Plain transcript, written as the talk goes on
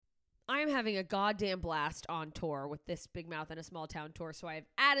I'm having a goddamn blast on tour with this Big Mouth in a Small Town tour. So I've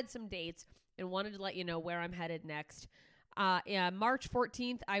added some dates and wanted to let you know where I'm headed next. March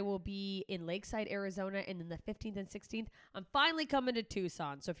 14th, I will be in Lakeside, Arizona. And then the 15th and 16th, I'm finally coming to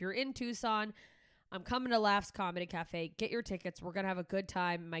Tucson. So if you're in Tucson, I'm coming to Laughs Comedy Cafe. Get your tickets. We're going to have a good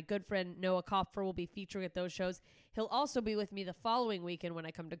time. My good friend Noah Kopfer will be featuring at those shows. He'll also be with me the following weekend when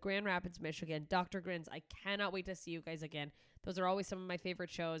I come to Grand Rapids, Michigan. Dr. Grins, I cannot wait to see you guys again. Those are always some of my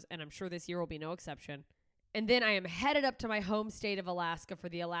favorite shows, and I'm sure this year will be no exception. And then I am headed up to my home state of Alaska for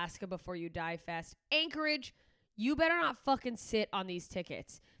the Alaska Before You Die Fest. Anchorage, you better not fucking sit on these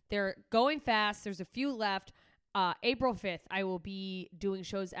tickets. They're going fast. There's a few left. April 5th, I will be doing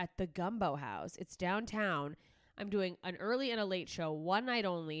shows at the Gumbo House. It's downtown. I'm doing an early and a late show, one night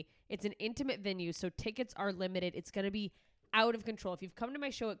only. It's an intimate venue, so tickets are limited. It's going to be out of control. If you've come to my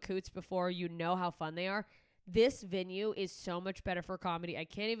show at Coots before, you know how fun they are. This venue is so much better for comedy. I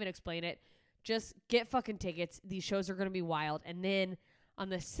can't even explain it. Just get fucking tickets. These shows are going to be wild. And then on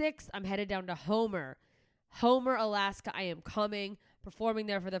the 6th, I'm headed down to Homer, Alaska. I am coming, performing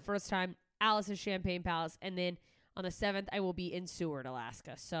there for the first time. Alice's Champagne Palace, and then on the 7th, I will be in Seward,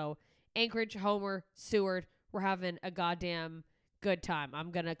 Alaska. So Anchorage, Homer, Seward, we're having a goddamn good time. I'm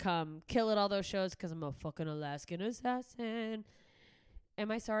going to come kill at all those shows because I'm a fucking Alaskan assassin.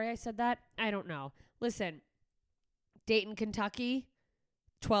 Am I sorry I said that? I don't know. Listen, Dayton, Kentucky,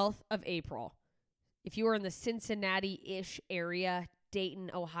 12th of April. If you are in the Cincinnati-ish area,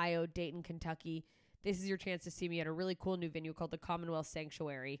 Dayton, Ohio, Dayton, Kentucky, this is your chance to see me at a really cool new venue called the Commonwealth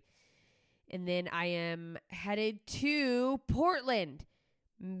Sanctuary. And then I am headed to Portland.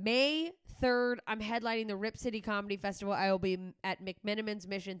 May 3rd, I'm headlining the Rip City Comedy Festival. I will be at McMenamin's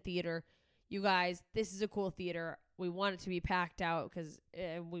Mission Theater. You guys, this is a cool theater. We want it to be packed out because,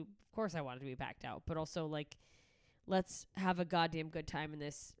 of course I want it to be packed out. But also, like, let's have a goddamn good time in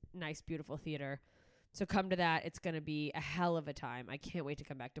this nice, beautiful theater. So come to that. It's going to be a hell of a time. I can't wait to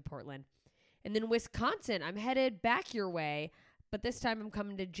come back to Portland. And then Wisconsin, I'm headed back your way. But this time I'm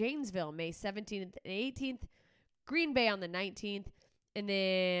coming to Janesville, May 17th and 18th, Green Bay on the 19th, and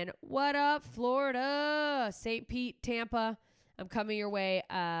then what up, Florida, St. Pete, Tampa. I'm coming your way.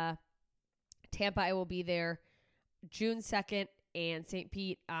 Tampa, I will be there June 2nd, and St.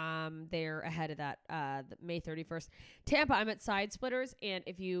 Pete, they're ahead of that, May 31st. Tampa, I'm at Side Splitters, and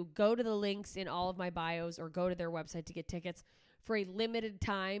if you go to the links in all of my bios or go to their website to get tickets, for a limited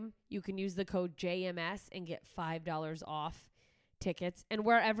time, you can use the code JMS and get $5 off tickets. And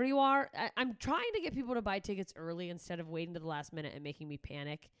wherever you are, I'm trying to get people to buy tickets early instead of waiting to the last minute and making me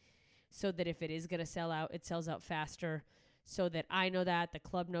panic, so that if it is going to sell out, it sells out faster, so that I know that, the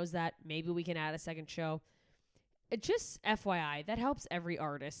club knows that, maybe we can add a second show. It just FYI, that helps every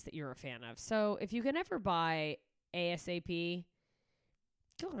artist that you're a fan of. So if you can ever buy ASAP,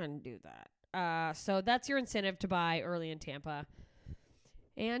 go ahead and do that. So that's your incentive to buy early in Tampa.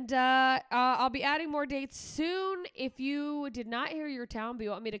 And I'll be adding more dates soon. If you did not hear your town but you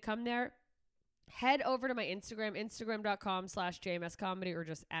want me to come there, head over to my Instagram, instagram.com/JMScomedy, or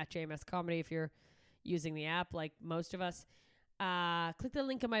just at JMScomedy if you're using the app like most of us. Click the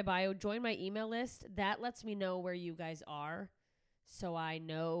link in my bio. Join my email list. That lets me know where you guys are, so I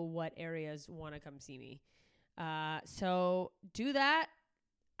know what areas want to come see me. So do that.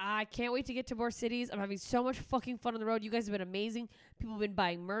 I can't wait to get to more cities. I'm having so much fucking fun on the road. You guys have been amazing. People have been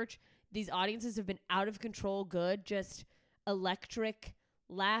buying merch. These audiences have been out of control good, just electric,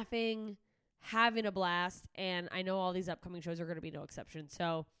 laughing, having a blast. And I know all these upcoming shows are going to be no exception.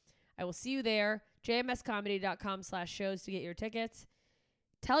 So I will see you there. jmscomedy.com/shows to get your tickets.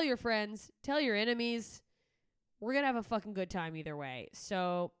 Tell your friends. Tell your enemies. We're going to have a fucking good time either way.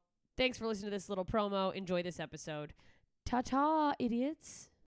 So thanks for listening to this little promo. Enjoy this episode. Ta-ta, idiots.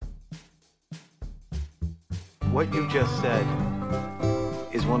 What you just said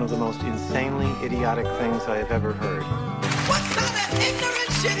is one of the most insanely idiotic things I have ever heard. What kind of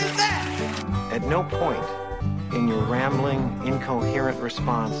ignorant shit is that? At no point in your rambling, incoherent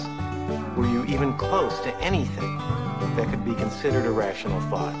response were you even close to anything that could be considered a rational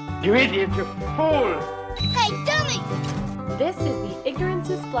thought. You idiot, you fool! Hey, dummy! This is the Ignorance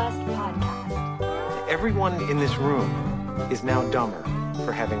is Blessed podcast. Everyone in this room is now dumber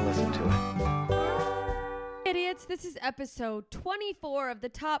for having listened to it. Idiots, this is episode 24 of the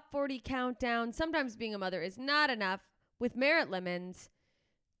Top 40 Countdown. Sometimes being a mother is not enough with Maeret Lemons.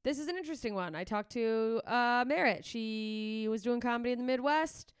 This is an interesting one. I talked to Maeret. She was doing comedy in the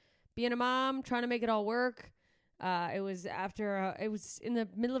Midwest, being a mom, trying to make it all work. It was in the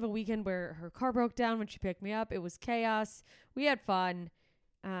middle of a weekend where her car broke down when she picked me up. It was chaos. We had fun.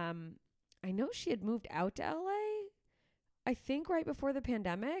 I know she had moved out to LA. I think right before the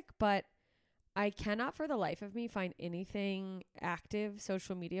pandemic, but I cannot for the life of me find anything active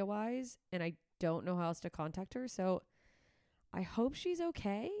social media wise, and I don't know how else to contact her. So I hope she's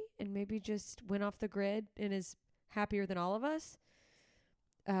okay and maybe just went off the grid and is happier than all of us.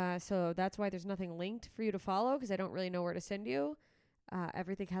 So that's why there's nothing linked for you to follow, because I don't really know where to send you.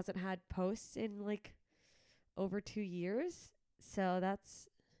 Everything hasn't had posts in like over 2 years. So that's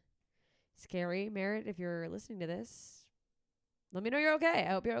scary. Maeret, if you're listening to this, let me know you're okay.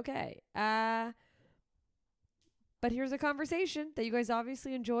 I hope you're okay. But here's a conversation that you guys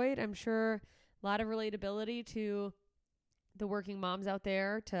obviously enjoyed. I'm sure a lot of relatability to the working moms out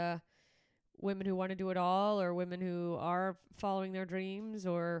there, to women who want to do it all, or women who are following their dreams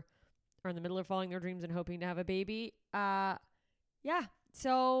or are in the middle of following their dreams and hoping to have a baby. Yeah.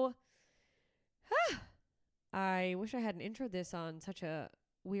 So I wish I hadn't introed this on such a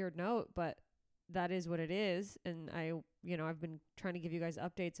weird note, but that is what it is. And I've been trying to give you guys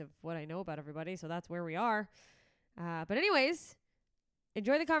updates of what I know about everybody. So that's where we are. But anyways,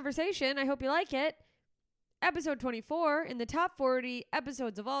 enjoy the conversation. I hope you like it. Episode 24 in the top 40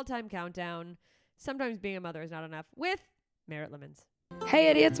 episodes of all time countdown. Sometimes being a mother is not enough, with Maeret Lemons.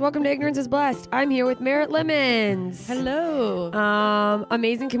 Hey idiots, welcome to Ignorance is Blessed. I'm here with Maeret Lemons. Hello.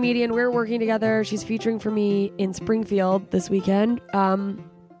 Amazing comedian. We're working together. She's featuring for me in Springfield this weekend.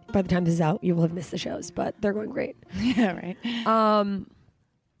 By the time this is out, you will have missed the shows, but they're going great. Yeah, right.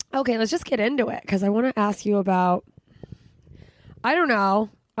 Okay, let's just get into it, because I want to ask you about, I don't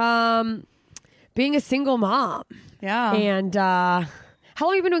know, being a single mom. Yeah. And how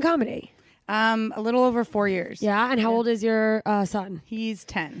long have you been doing comedy? A little over 4 years. Yeah, and how old is your son? He's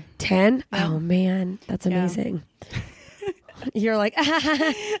 10. 10? Yeah. Oh, man, that's amazing. You're like,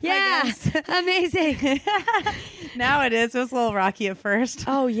 yeah, amazing. Now it is. It was a little rocky at first.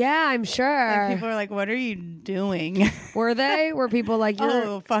 Oh, yeah, I'm sure. Like, people are like, what are you doing? Were they? Were people like,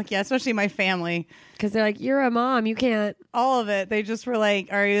 oh, fuck yeah. Especially my family. Because they're like, you're a mom. You can't. All of it. They just were like,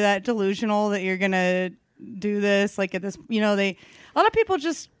 are you that delusional that you're going to do this? Like at this, a lot of people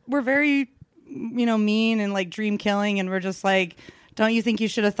just were very, mean and like dream killing. And we're just like, don't you think you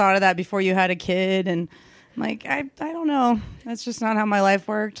should have thought of that before you had a kid? And I'm like, I don't know. That's just not how my life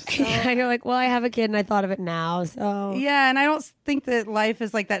worked. So. You're like, well, I have a kid and I thought of it now. So yeah, and I don't think that life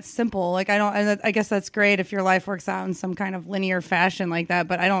is like that simple. Like I guess that's great if your life works out in some kind of linear fashion like that.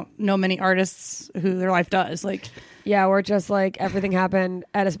 But I don't know many artists who their life does. Like, yeah, we're just like everything happened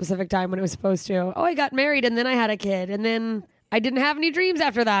at a specific time when it was supposed to. Oh, I got married and then I had a kid and then I didn't have any dreams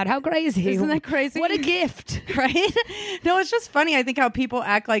after that. How crazy. Isn't that crazy? What a gift. Right? No, it's just funny. I think how people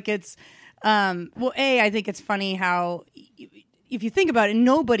act like it's I think it's funny how if you think about it,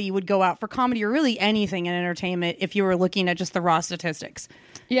 nobody would go out for comedy or really anything in entertainment if you were looking at just the raw statistics.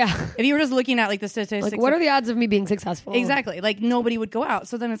 Yeah. If you were just looking at like the statistics. Like, what are the odds of me being successful? Exactly. Like nobody would go out.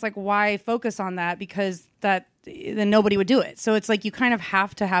 So then it's like, why focus on that? Because then nobody would do it. So it's like you kind of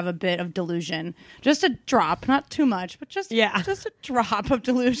have to have a bit of delusion. Just a drop, not too much, but just a drop of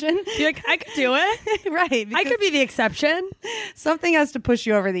delusion. You're like, I could do it. Right. I could be the exception. Something has to push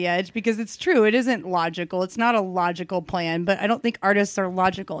you over the edge because it's true. It isn't logical. It's not a logical plan, but I don't think artists are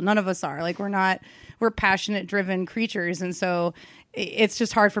logical. None of us are. Like we're passionate, driven creatures. And so it's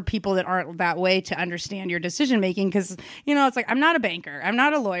just hard for people that aren't that way to understand your decision making because, it's like, I'm not a banker. I'm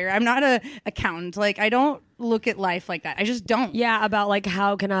not a lawyer. I'm not an accountant. Like, I don't look at life like that. I just don't. Yeah, about like,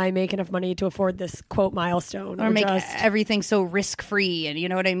 how can I make enough money to afford this quote milestone? Or make everything so risk free. And you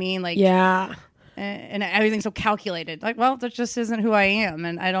know what I mean? Like, yeah. And everything's so calculated. Like, well, that just isn't who I am.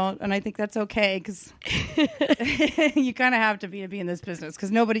 And I think that's okay because you kind of have to be in this business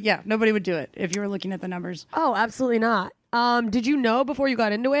because nobody would do it if you were looking at the numbers. Oh, absolutely not. Did you know before you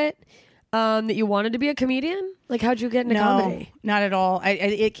got into it that you wanted to be a comedian? Like, how'd you get into comedy? Not at all.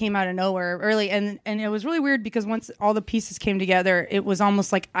 It came out of nowhere early. And it was really weird because once all the pieces came together, it was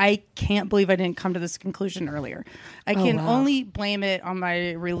almost like, I can't believe I didn't come to this conclusion earlier. I can only blame it on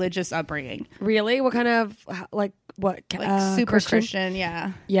my religious upbringing. Really? What kind of, like super Christian?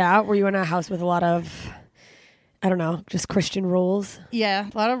 Yeah. Yeah? Were you in a house with a lot of, I don't know, just Christian rules? Yeah,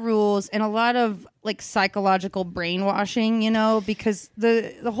 a lot of rules and a lot of like psychological brainwashing, because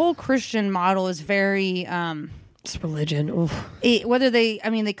the whole Christian model is very it's religion. Whether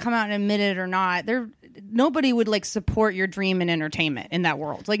they come out and admit it or not, nobody would like support your dream in entertainment in that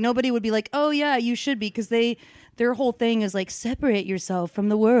world. Like nobody would be like, oh yeah, you should be, because their whole thing is like, separate yourself from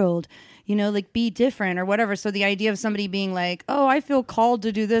the world. like be different or whatever. So the idea of somebody being like, oh, I feel called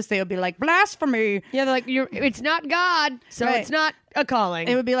to do this, they would be like, blasphemy. Yeah, they're like, it's not God, so Right. it's not a calling.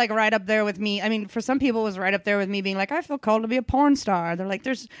 It would be like right up there with me. I mean, for some people, it was right up there with me being like, I feel called to be a porn star. They're like,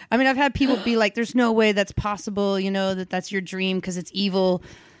 I've had people be like, there's no way that's possible, that's your dream because it's evil.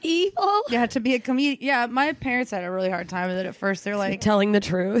 Evil? Yeah, to be a comedian. Yeah, my parents had a really hard time with it at first. They're like, telling the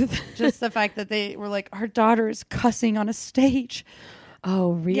truth. just the fact that they were like, our daughter is cussing on a stage.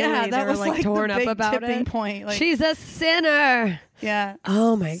 Oh, really? Yeah, that they were was like torn the up big about tipping it. point. Like, She's a sinner. yeah.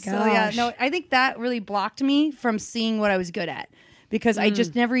 Oh my gosh. So yeah, no, I think that really blocked me from seeing what I was good at because I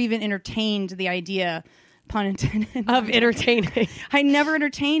just never even entertained the idea, pun intended, of entertaining. I never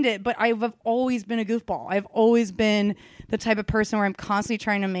entertained it, but I've always been a goofball. I've always been the type of person where I'm constantly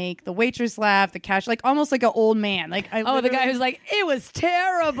trying to make the waitress laugh, the cash, like almost like an old man. Like the guy who's like, it was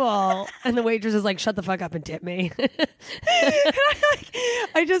terrible, and the waitress is like, shut the fuck up and tip me.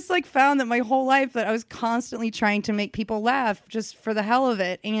 I just like found that my whole life that I was constantly trying to make people laugh just for the hell of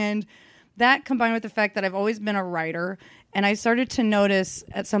it. And that combined with the fact that I've always been a writer, and I started to notice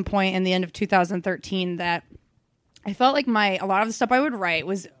at some point in the end of 2013 that I felt like a lot of the stuff I would write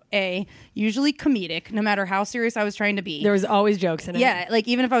was usually comedic, no matter how serious I was trying to be. There was always jokes in it. Yeah, like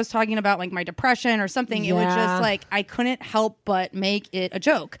even if I was talking about like my depression or something, it would just like I couldn't help but make it a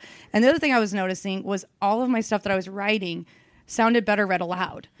joke. And the other thing I was noticing was all of my stuff that I was writing sounded better read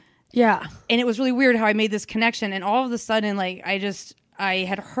aloud. Yeah. And it was really weird how I made this connection. And all of a sudden, like I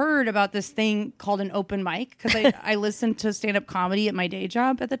had heard about this thing called an open mic because I listened to stand-up comedy at my day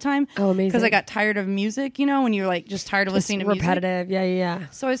job at the time. Oh, amazing. Because I got tired of music, when you're like just tired of listening to repetitive. music. Yeah.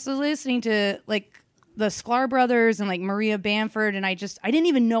 So I was listening to like the Sklar brothers and like Maria Bamford, and I didn't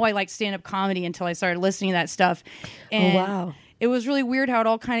even know I liked stand-up comedy until I started listening to that stuff. And wow. It was really weird how it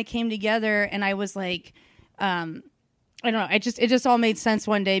all kind of came together, and I was like, I don't know, it just all made sense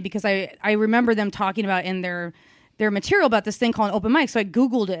one day because I remember them talking about in their material about this thing called an open mic. So I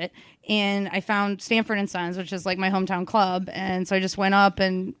Googled it and I found Stanford and Sons, which is like my hometown club. And so I just went up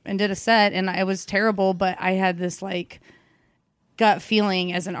and did a set, and I was terrible, but I had this like gut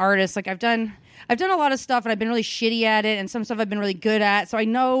feeling as an artist. Like I've done a lot of stuff and I've been really shitty at it, and some stuff I've been really good at. So I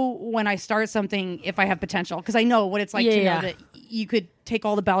know when I start something if I have potential, because I know what it's like to know that you could take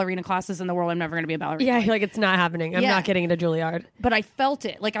all the ballerina classes in the world. I'm never going to be a ballerina. Yeah, like it's not happening. I'm not getting into Juilliard. But I felt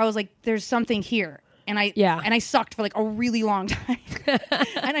it. Like I was like, there's something here. And I sucked for like a really long time,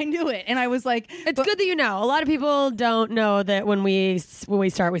 and I knew it. And I was like, it's good that you know. A lot of people don't know that when we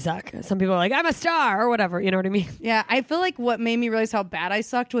start, we suck. Some people are like, I'm a star or whatever. You know what I mean? Yeah, I feel like what made me realize how bad I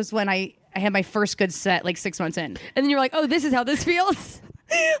sucked was when I had my first good set like 6 months in, and then you're like, oh, this is how this feels.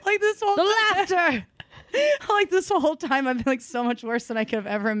 Like this whole the laughter. Like this whole time, I've been like so much worse than I could have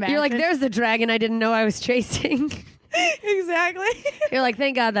ever imagined. You're like, there's the dragon I didn't know I was chasing. Exactly. You're like,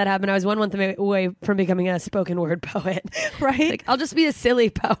 thank God that happened. I was 1 month away from becoming a spoken word poet. Right? Like, I'll just be a silly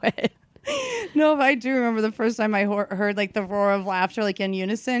poet. No, but I do remember the first time I heard like the roar of laughter like in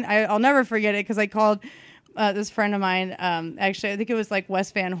unison. I'll never forget it because I called this friend of mine. Actually, I think it was like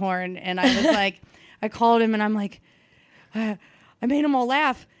Wes Van Horn, and I was like, I called him and I'm like, I made them all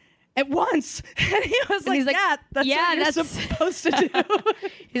laugh at once. And he was like, yeah, that's what you're supposed to do.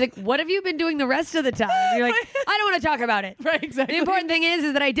 He's like, what have you been doing the rest of the time? And you're like, I don't want to talk about it. Right, exactly. The important thing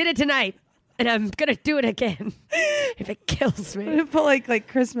is that I did it tonight, and I'm gonna do it again if it kills me. But like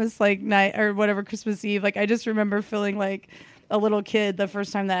Christmas like night or whatever, Christmas Eve, like I just remember feeling like a little kid the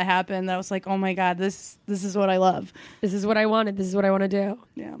first time that happened. I was like, oh my God, this is what I love. This is what I wanted. This is what I want to do.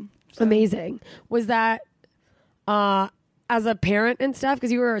 Yeah. So. Amazing. Was that as a parent and stuff?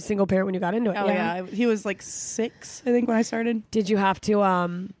 Because you were a single parent when you got into it. Oh yeah. He was like 6, I think, when I started. Did you have to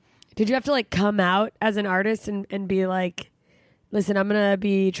like come out as an artist and be like, listen, I'm going to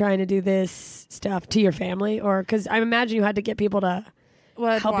be trying to do this stuff to your family? Or because I imagine you had to get people to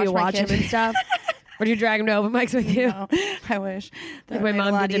help you watch him and stuff. Or did you drag him to open mics with you? No, I wish. Like my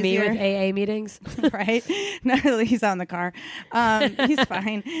mom did to me with AA meetings. Right? No, he's out in the car. He's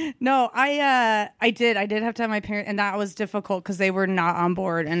fine. No, I did have to have my parents, and that was difficult because they were not on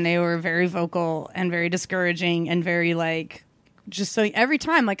board, and they were very vocal and very discouraging and very like, just so every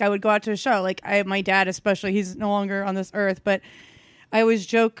time like I would go out to a show, like my dad especially, he's no longer on this earth, but I always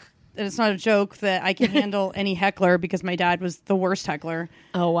joke that it's not a joke that I can handle any heckler because my dad was the worst heckler.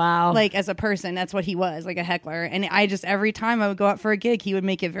 Oh, wow. Like as a person, that's what he was, like a heckler. And I just, every time I would go out for a gig, he would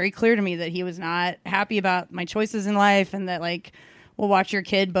make it very clear to me that he was not happy about my choices in life, and that like, we'll watch your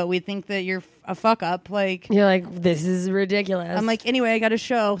kid, but we think that you're a fuck up. Like, you're like, this is ridiculous. I'm like, anyway, I got a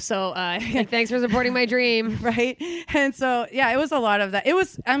show. So, like, thanks for supporting my dream. Right. And so, yeah, it was a lot of that. It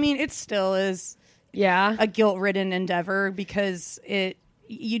was, I mean, it still is a guilt-ridden endeavor because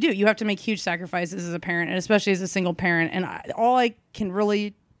you do. You have to make huge sacrifices as a parent, and especially as a single parent. And all I can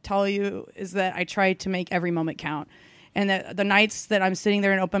really tell you is that I try to make every moment count. And that the nights that I'm sitting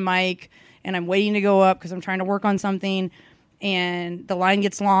there in open mic and I'm waiting to go up because I'm trying to work on something and the line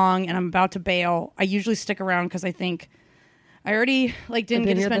gets long and I'm about to bail, I usually stick around because I think I already didn't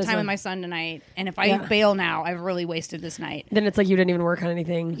get to spend time with my son tonight. And if I bail now, I've really wasted this night. Then it's like you didn't even work on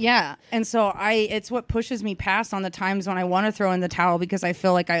anything. Yeah. And so it's what pushes me past on the times when I want to throw in the towel because I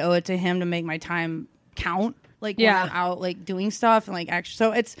feel like I owe it to him to make my time count. When I'm out doing stuff and action.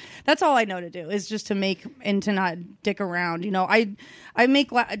 So that's all I know to do is just to make and to not dick around. I make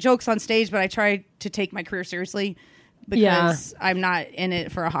jokes on stage, but I try to take my career seriously because I'm not in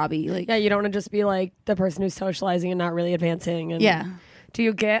it for a hobby. You don't want to just be the person who's socializing and not really advancing. And do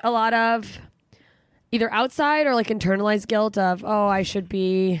you get a lot of either outside or internalized guilt of, oh, I should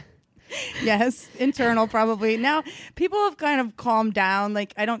be... Yes, internal probably. Now people have kind of calmed down.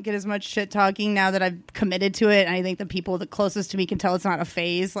 I don't get as much shit talking now that I've committed to it. And I think the people the closest to me can tell it's not a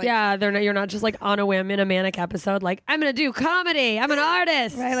phase. You're not just on a whim in a manic episode. I'm gonna do comedy. I'm an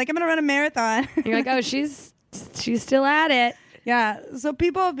artist. Right. I'm gonna run a marathon. You're oh, she's still at it. Yeah. So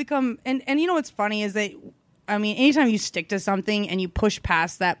people have become, and what's funny is that, anytime you stick to something and you push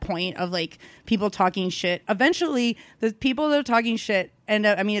past that point of people talking shit, eventually the people that are talking shit end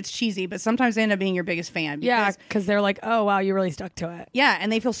up, it's cheesy, but sometimes they end up being your biggest fan. Because they're oh, wow, you really stuck to it. Yeah,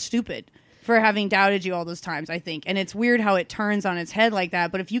 and they feel stupid for having doubted you all those times, I think. And it's weird how it turns on its head like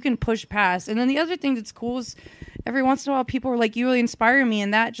that. But if you can push past, and then the other thing that's cool is every once in a while people are you really inspire me,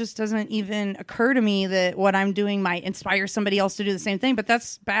 and that just doesn't even occur to me that what I'm doing might inspire somebody else to do the same thing. But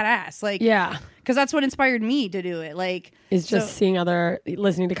that's badass. Because that's what inspired me to do it. Is just seeing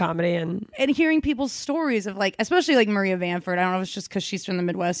listening to comedy and hearing people's stories of especially Maria Vanford. I don't know if it's just because she's from the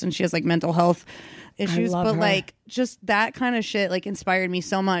Midwest and she has mental health issues, but her. Just that kind of shit inspired me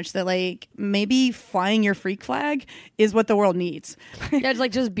so much that maybe flying your freak flag is what the world needs. Yeah,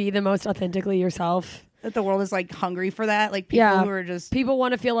 just be the most authentically yourself. That the world is people who are just people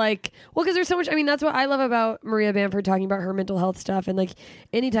want to feel because there's so much. That's what I love about Maria Bamford talking about her mental health stuff. And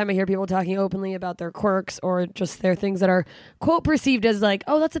anytime I hear people talking openly about their quirks or just their things that are quote perceived as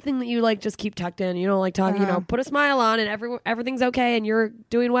oh, that's a thing that you just keep tucked in, you don't talking, put a smile on and everything's okay and you're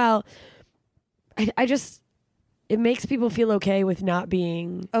doing well. I just, it makes people feel okay with not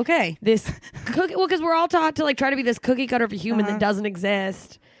being okay. This cookie. Well, because we're all taught to try to be this cookie cutter of a human that doesn't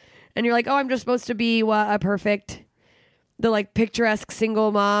exist. And you're oh, I'm just supposed to be a perfect, the picturesque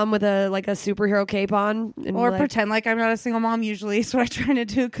single mom with a superhero cape on, and or pretend I'm not a single mom. Usually, is what I'm trying to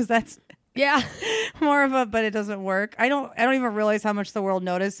do because that's more of a. But it doesn't work. I don't even realize how much the world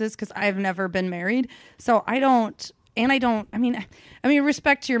notices because I've never been married, so I don't. And I don't.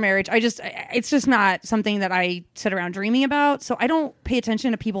 Respect to your marriage. It's just not something that I sit around dreaming about. So I don't pay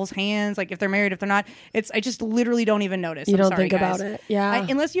attention to people's hands, if they're married, if they're not. I just literally don't even notice. You don't think about it, yeah.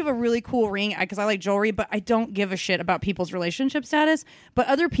 Unless you have a really cool ring, because I like jewelry, but I don't give a shit about people's relationship status. But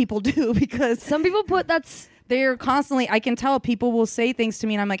other people do because some people they're constantly. I can tell people will say things to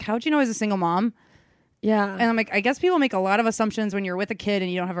me, and I'm how'd you know I was a single mom? Yeah, and I'm I guess people make a lot of assumptions when you're with a kid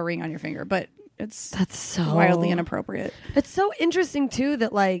and you don't have a ring on your finger, but. That's so wildly inappropriate. It's so interesting too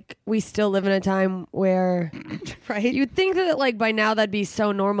that we still live in a time where right? You'd think that by now that'd be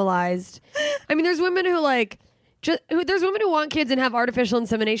so normalized. There's women who there's women who want kids and have artificial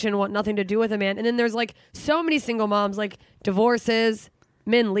insemination and want nothing to do with a man, and then there's so many single moms, divorces,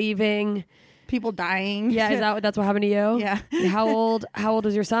 men leaving, people dying. Yeah, that's what happened to you? Yeah. How old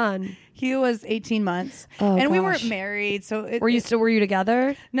was your son? He was 18 months. Oh, and gosh. We weren't married. So were you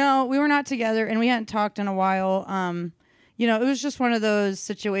together? No, we were not together, and we hadn't talked in a while. It was just one of those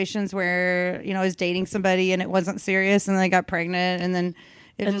situations where, I was dating somebody and it wasn't serious, and then I got pregnant, and then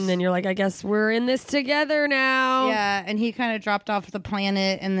then you're I guess we're in this together now. Yeah, and he kind of dropped off the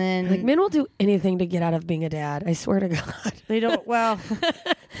planet, and then men will do anything to get out of being a dad. I swear to God, they don't. Well,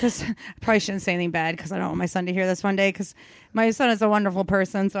 I probably shouldn't say anything bad because I don't want my son to hear this one day. Because my son is a wonderful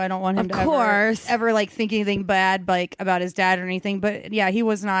person, so I don't want him to ever think anything bad about his dad or anything. But yeah, he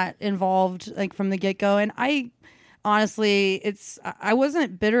was not involved from the get go, and I honestly, I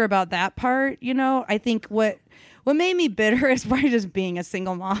wasn't bitter about that part. I think what made me bitter is probably just being a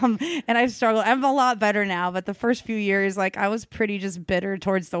single mom, and I've struggled. I'm a lot better now, but the first few years, I was pretty just bitter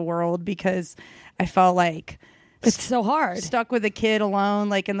towards the world because I felt it's so hard, stuck with a kid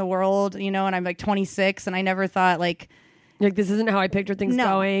alone, in the world, and I'm 26, and I never thought this isn't how I pictured things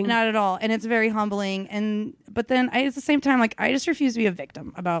going. Not at all, and it's very humbling. But then at the same time, I just refuse to be a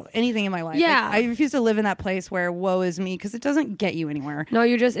victim about anything in my life. Yeah, I refuse to live in that place where woe is me because it doesn't get you anywhere. No,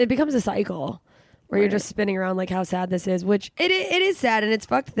 it becomes a cycle. where you're just spinning around like how sad this is, which it is sad, and it's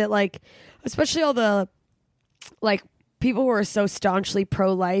fucked that like, especially all the like people who are so staunchly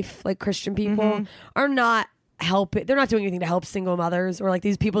pro-life, like Christian people, are not helping. They're not doing anything to help single mothers, or like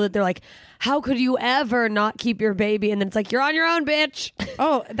these people that they're like, how could you ever not keep your baby? And then it's like, you're on your own, bitch.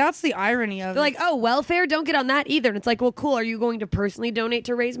 Oh, that's the irony of They're it. like, oh, welfare, don't get on that either. And it's like, well, cool. Are you going to personally donate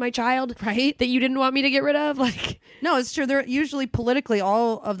to raise my child, right? That you didn't want me to get rid of? Like, no, it's true. They're usually politically,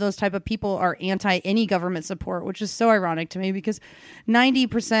 all of those type of people are anti any government support, which is so ironic to me because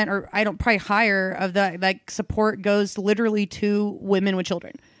 90% or probably higher of that like support goes literally to women with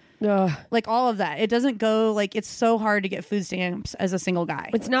children. Like all of that. It doesn't go like it's so hard to get food stamps as a single guy.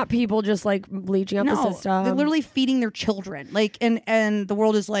 It's not people just like bleaching up the system. They're literally feeding their children. Like and the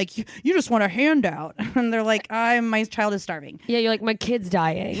world is like, you just want a handout. And they're like, my child is starving. Yeah, you're like, my kid's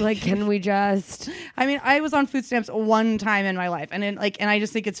dying. Like, can we just I mean, I was on food stamps one time in my life, and I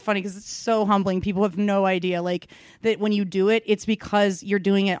just think it's funny because it's so humbling. People have no idea like that when you do it, it's because you're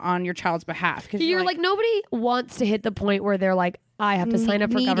doing it on your child's behalf. Because you're like nobody wants to hit the point where they're like, I have to sign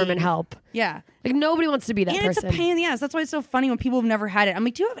up for government help. Yeah. Like nobody wants to be that person. It's a pain in the ass. That's why it's so funny when people have never had it. I'm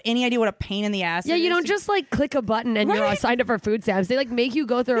like, do you have any idea what a pain in the ass Yeah, it you is? don't just like click a button and you're signed up for food stamps. They like make you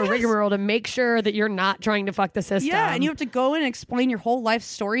go through a rigmarole to make sure that you're not trying to fuck the system. Yeah, and you have to go in and explain your whole life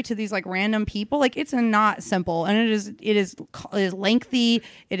story to these like random people. Like it's not simple, and it is lengthy.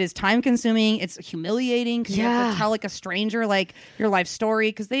 It is time consuming. It's humiliating because you have to tell like a stranger like your life story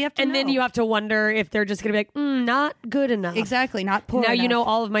because they have to. And then you have to wonder if they're just gonna be like, not good enough. Exactly, not poor now enough. You know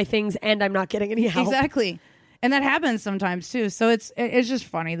all of my things, and I'm not getting any help. Exactly. And that happens sometimes too. So it's just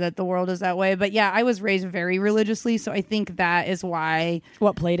funny that the world is that way. But yeah, I was raised very religiously, so I think that is why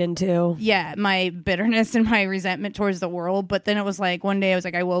what played into my bitterness and my resentment towards the world. But then it was like one day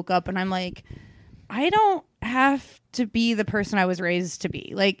I woke up and I'm like, I don't have to be the person I was raised to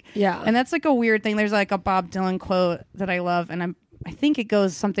be. Like, yeah. And that's like a weird thing. There's like a Bob Dylan quote that I love, and I think it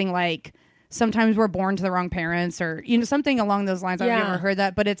goes something like, sometimes we're born to the wrong parents, or something along those lines. I've never heard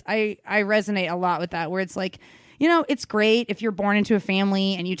that, but I resonate a lot with that, where it's like, it's great if you're born into a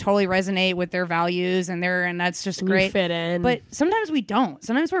family and you totally resonate with their values and that's just great. You fit in. But sometimes we don't.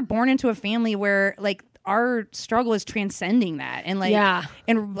 Sometimes we're born into a family where like our struggle is transcending that and like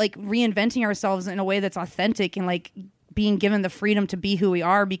and like reinventing ourselves in a way that's authentic and like being given the freedom to be who we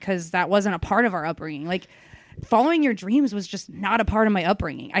are because that wasn't a part of our upbringing. Like following your dreams was just not a part of my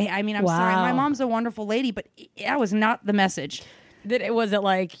upbringing. I mean, I'm sorry. My mom's a wonderful lady, but that was not the message. That it wasn't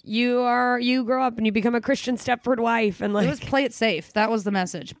like you grow up and you become a Christian Stepford wife and like it was play it safe. That was the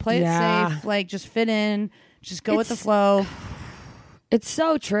message. Play it safe. Like just fit in. Just go with the flow. It's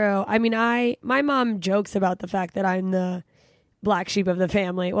so true. I mean, my mom jokes about the fact that I'm the black sheep of the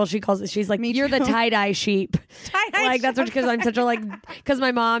family. Well, she calls it. She's like, you're the tie-dye sheep. Tie-dye like that's what because I'm such a because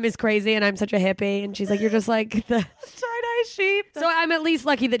my mom is crazy and I'm such a hippie, and she's like, you're just like the tie-dye sheep. So I'm at least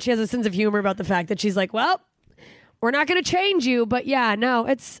lucky that she has a sense of humor about the fact that she's like, well, we're not going to change you, but yeah, no,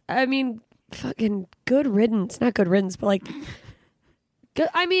 I mean, fucking good riddance. Not good riddance, but like, good.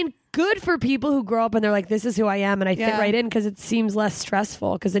 I mean, good for people who grow up and they're like, this is who I am, and I fit right in because it seems less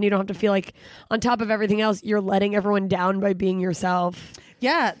stressful because then you don't have to feel like on top of everything else, you're letting everyone down by being yourself.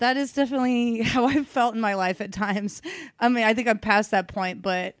 Yeah, that is definitely how I've felt in my life at times. I mean, I think I'm past that point,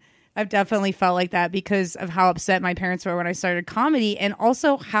 but I've definitely felt like that because of how upset my parents were when I started comedy, and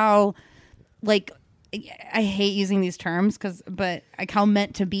also how, like, I hate using these terms but like how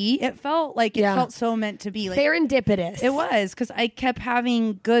meant to be it felt. Like it felt so meant to be. Like, serendipitous. It was because I kept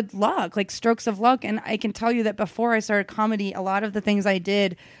having good luck, like strokes of luck. And I can tell you that before I started comedy, a lot of the things I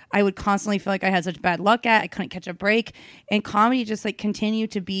did, I would constantly feel like I had such bad luck at. I couldn't catch a break, and comedy just like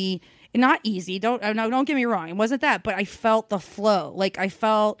continued to be not easy. Don't get me wrong. It wasn't that, but I felt the flow. Like I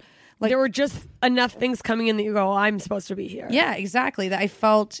felt. Like, there were just enough things coming in that you go, I'm supposed to be here. Yeah, exactly. That I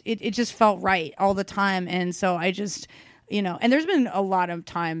felt it just felt right all the time. And so I just, and there's been a lot of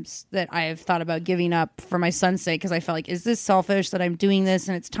times that I have thought about giving up for my son's sake because I felt like, is this selfish that I'm doing this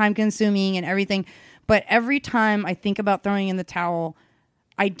and it's time consuming and everything? But every time I think about throwing in the towel,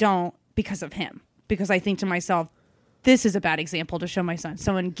 I don't because of him. Because I think to myself, this is a bad example to show my son.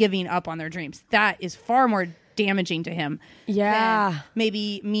 Someone giving up on their dreams. That is far more damaging to him than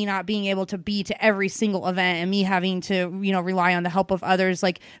maybe me not being able to be to every single event and me having to rely on the help of others.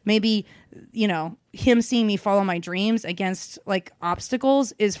 Like maybe him seeing me follow my dreams against like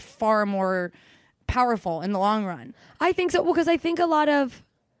obstacles is far more powerful in the long run. I think so, because I think a lot of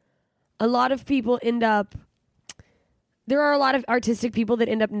people end up, there are a lot of artistic people that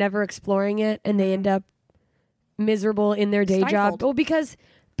end up never exploring it and they end up miserable in their day job. Well, because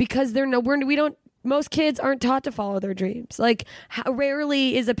we don't most kids aren't taught to follow their dreams. Like, how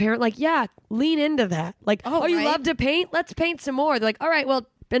rarely is a parent like, yeah, lean into that. Like, oh, you right? love to paint? Let's paint some more. They're like, all right, well,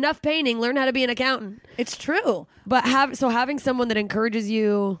 enough painting. Learn how to be an accountant. It's true. But having someone that encourages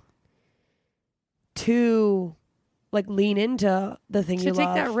you to like lean into the thing To you take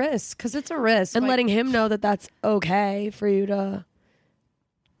love, that risk, because it's a risk. and Like, letting him know that that's okay for you to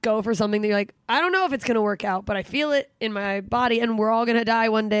go for something that you're like, I don't know if it's going to work out, but I feel it in my body, and we're all going to die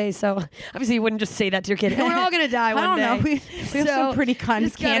one day. So obviously you wouldn't just say that to your kid. And we're all going to die one day. I don't know. We have some pretty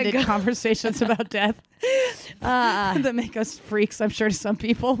candid conversations about death that make us freaks, I'm sure, to some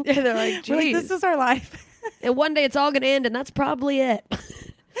people. Yeah, they're like, We're like, geez. this is our life. And one day it's all going to end, and that's probably it.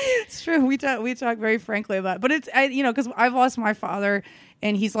 It's true. We talk very frankly about it. But it's, because I've lost my father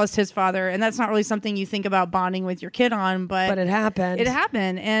and he's lost his father, and that's not really something you think about bonding with your kid on, but it happened. It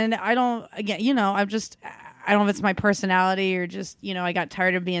happened. And I don't, again, I don't know if it's my personality or just, I got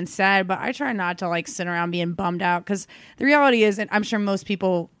tired of being sad, but I try not to like sit around being bummed out, because the reality is, and I'm sure most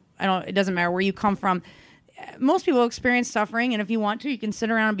people, it doesn't matter where you come from, most people experience suffering, and if you want to, you can sit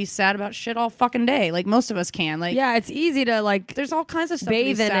around and be sad about shit all fucking day. Like most of us can. Like, yeah, it's easy to like there's all kinds of stuff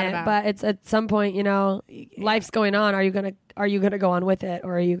bathe to be in sad it, about. but it's at some point, life's going on. Are you gonna go on with it,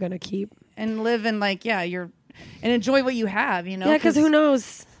 or are you gonna keep and live in like, and enjoy what you have, Yeah, because who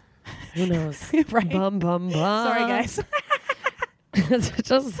knows? Who knows? Right? Bum bum bum. Sorry, guys.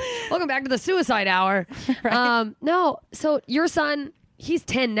 Just welcome back to the suicide hour. Right. No, so your son, he's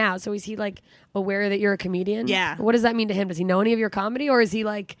 10 now. So is he like aware that you're a comedian? Yeah. What does that mean to him? Does he know any of your comedy, or is he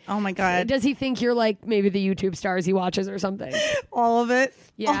like, Oh my God. does he think you're like maybe the YouTube stars he watches or something? All of it.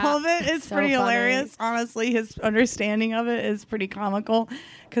 Yeah. All of it is So pretty funny. hilarious. Honestly, his understanding of it is pretty comical,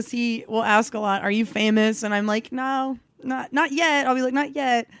 because he will ask a lot, are you famous? And I'm like, no, not yet. I'll be like, not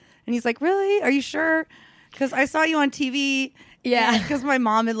yet. And he's like, really? Are you sure? Because I saw you on TV. Yeah. Because my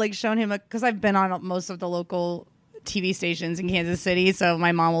mom had like shown him, because I've been on most of the local TV stations in Kansas City, so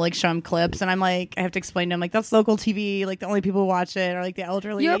my mom will like show him clips, and I'm like, I have to explain to him like, that's local TV, like the only people who watch it are like the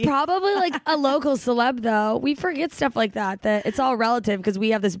elderly. You're probably like a local celeb, though. We forget stuff like that it's all relative, because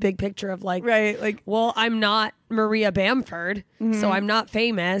we have this big picture of like, right, like, well, I'm not Maria Bamford, so I'm not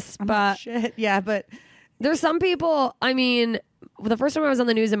famous, but shit, yeah, but there's some people, I mean, the first time I was on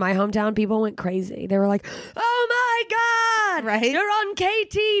the news in my hometown, people went crazy. They were like, oh my God, Right? you're on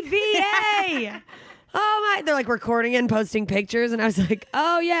KTVA. Oh my, they're like recording it and posting pictures. And I was like,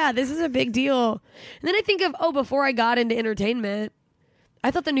 oh yeah, this is a big deal. And then I think of, before I got into entertainment,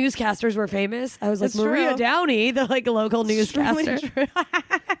 I thought the newscasters were famous. I was like, That's Maria true. Downey, the like local newscaster. True.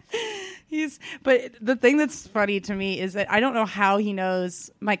 But the thing that's funny to me is that I don't know how he knows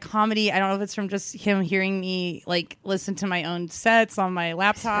my comedy. I don't know if it's from just him hearing me like listen to my own sets on my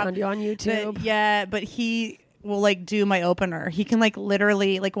laptop. Found you on YouTube. But he will like do my opener. He can like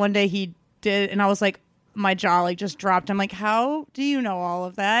literally, like one day he did, and I was like, my jaw like just dropped. I'm like, how do you know all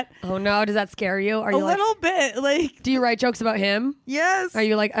of that? Oh no, does that scare you? Are A you like, little bit, like, do you write jokes about him? yes. Are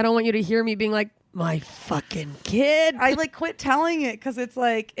you like, I don't want you to hear me being like, my fucking kid? I like quit telling it, because it's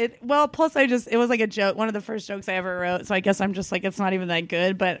like plus it was like a joke, one of the first jokes I ever wrote, so I guess I'm just like, it's not even that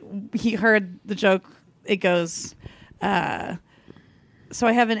good. But he heard the joke. It goes, so I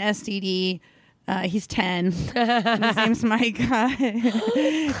have an STD. He's 10. And his name's Mike.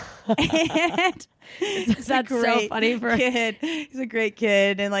 And That's so funny for kid. He's a great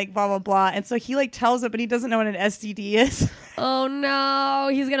kid, and like blah blah blah. And so he like tells it, but he doesn't know what an STD is. Oh no,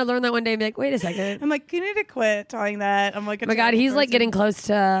 he's gonna learn that one day and be like, wait a second. I'm like, you need to quit telling that. I'm like, Oh my God, he's like getting close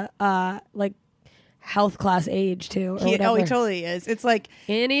to like health class age too. Or he whatever. totally is. It's like,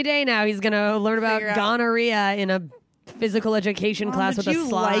 Any day now, he's gonna learn about Figure out- gonorrhea in a physical education Mom, class did with a you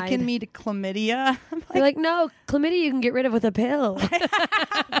slide. liken me to chlamydia? I'm You're like, no, chlamydia you can get rid of with a pill.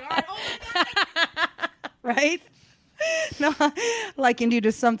 right? No, likened you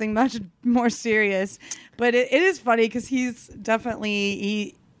to something much more serious. But it is funny, because he's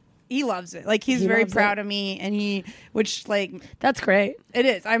definitely he loves it. Like, he's He very loves proud it. of me, and which like That's great. it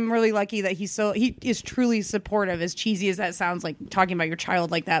is. I'm really lucky that he is truly supportive. As cheesy as that sounds, like talking about your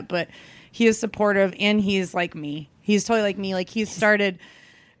child like that, but he is supportive, and he's like me. He's totally like me. Like, he's started,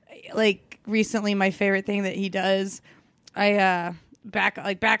 like, recently, my favorite thing that he does,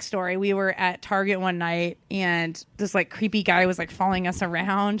 backstory, we were at Target one night, and this like creepy guy was like following us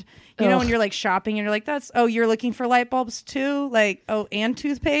around. You know, when you're like shopping and you're like, you're looking for light bulbs too? Like, and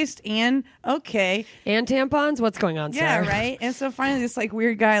toothpaste, and okay. And tampons? What's going on, Yeah, sir? right. And so finally this like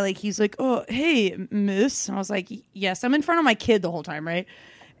weird guy, like, he's like, oh, hey, miss. And I was like, yes, I'm in front of my kid the whole time, right?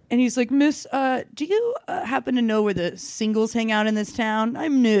 And he's like, miss, do you happen to know where the singles hang out in this town?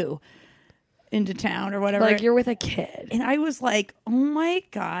 I'm new. into town or whatever. Like you're with a kid. And I was like, oh my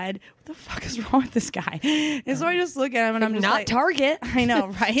God, what the fuck is wrong with this guy? And so I just look at him and I'm just not like, Target. I know,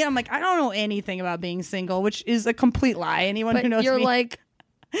 right? I'm like, I don't know anything about being single, which is a complete lie. Anyone who But knows you're me like,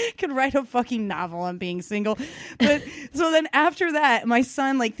 could write a fucking novel on being single. But so then after that, my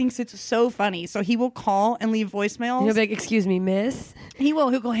son like thinks it's so funny. So he will call and leave voicemails. you'll be like, excuse me, miss.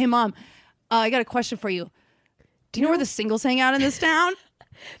 He'll go, hey mom, I got a question for you. Do you know where the singles hang out in this town?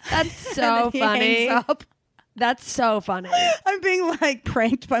 That's so And then he funny. hangs up. That's so funny. I'm being like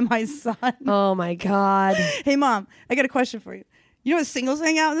pranked by my son. Oh my God. Hey mom, I got a question for you. You know where singles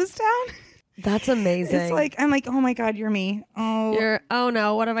hang out in this town? That's amazing. It's like, I'm like, oh my God, you're me. Oh, oh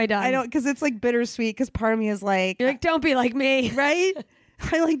no, what have I done? I don't, because it's like bittersweet. Because part of me is like, You're like, don't be like me. right?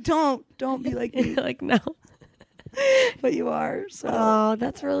 I like, don't be like me, You're like, no. but you are. So, Oh,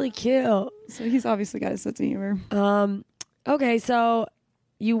 that's really cute. so he's obviously got a sense of humor. Okay, so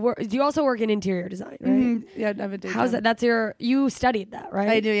you also work in interior design, right? Mhm. Yeah, I have a day How's job. that? You studied that, right?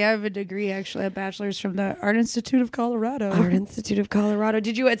 I do. Yeah, I have a degree actually, a bachelor's from the Art Institute of Colorado. Art Institute of Colorado.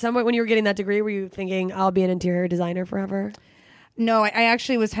 Did you at some point when you were getting that degree, were you thinking I'll be an interior designer forever? No, I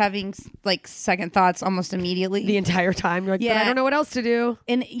actually was having like second thoughts almost immediately. The entire time, you're like, but Yeah. I don't know what else to do.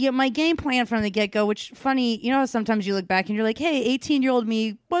 And yeah, my game plan from the get-go, which funny, you know, sometimes you look back and you're like, hey, 18-year-old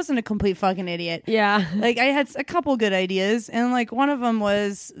me wasn't a complete fucking idiot. Yeah. Like I had a couple good ideas, and like one of them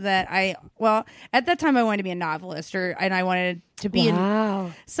was that at that time I wanted to be a novelist, and I wanted to be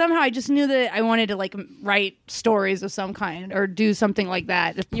Wow. somehow I just knew that I wanted to like write stories of some kind or do something like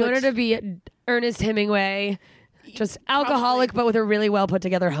that. You wanted to be Ernest Hemingway, just alcoholic, but with a really well put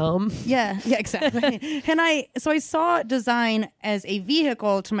together home. Yeah, exactly. And I saw design as a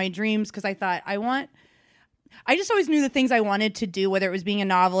vehicle to my dreams because I thought I just always knew the things I wanted to do, whether it was being a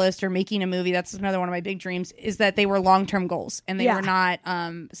novelist or making a movie. That's another one of my big dreams, is that they were long-term goals and they were not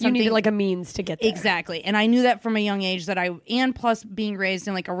something. You needed like a means to get there. Exactly. And I knew that from a young age and plus being raised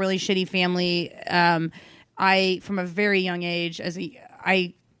in like a really shitty family, I from a very young age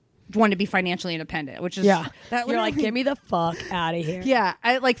I wanted to be financially independent, which is That that you're like, literally- get me the fuck out of here. Yeah,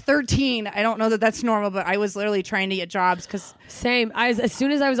 I like 13. I don't know that that's normal, but I was literally trying to get jobs because Same. As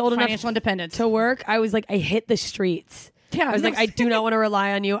soon as I was old enough financial independence. to work, I was like, I hit the streets. Yeah, I was no, like, I do not want to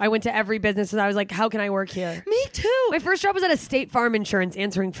rely on you. I went to every business and I was like, how can I work here? Me too. My first job was at a State Farm Insurance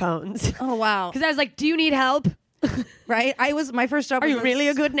answering phones. Oh wow! Because I was like, do you need help? Right? My first job. Are was you really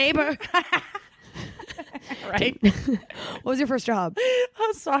a good neighbor? right? What was your first job?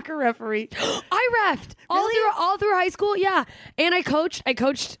 A soccer referee. I reffed all through high school. Yeah, and I coached.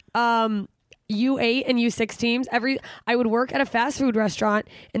 U8 and U6 teams. I would work at a fast food restaurant,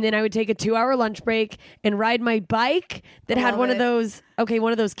 and then I would take a 2-hour lunch break and ride my bike that had love one of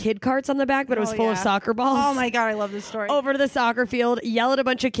it. those kid carts on the back, but it was full of yeah. soccer balls. Oh my god, I love this story. Over to the soccer field, yell at a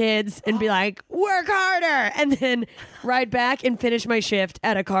bunch of kids, and be like, "Work harder!" and then ride back and finish my shift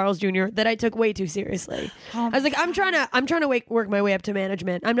at a Carl's Jr. that I took way too seriously. I was like, I'm trying to work my way up to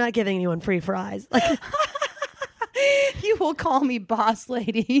management. I'm not giving anyone free fries. Like, You will call me boss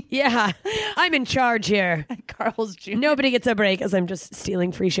lady. yeah, I'm in charge here. Carl's Jr. Nobody gets a break as I'm just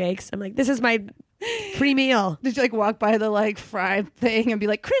stealing free shakes. I'm like, this is my free meal. Did you like walk by the like fry thing and be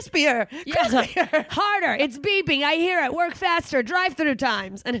like crispier? Yeah, Crispier. harder. It's beeping. I hear it. Work faster. Drive-through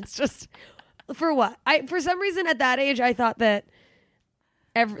times. And it's just for what? For some reason at that age, I thought that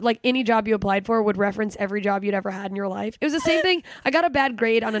any job you applied for would reference every job you'd ever had in your life. It was the same thing. I got a bad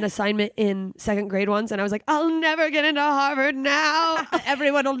grade on an assignment in second grade once, and I was like, I'll never get into Harvard now.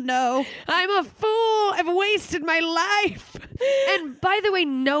 Everyone will know. I'm a fool. I've wasted my life. And by the way,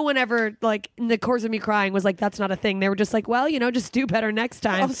 no one ever, like, in the course of me crying was like, that's not a thing. They were just like, well, just do better next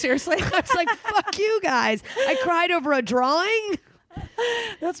time. Oh, seriously? I was like, fuck you guys. I cried over a drawing.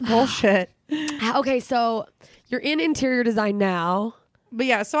 That's bullshit. Okay, so you're in interior design now. But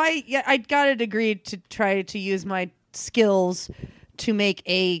yeah, so I got a degree to try to use my skills to make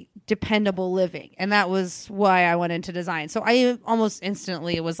a dependable living, and that was why I went into design. So I almost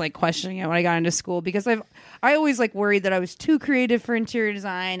instantly was like questioning it when I got into school, because I always like worried that I was too creative for interior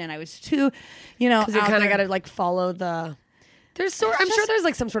design and I was too, because you kind of got to like follow the. I'm sure there's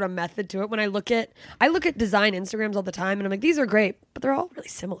like some sort of method to it. When I look at design Instagrams all the time, and I'm like, these are great, but they're all really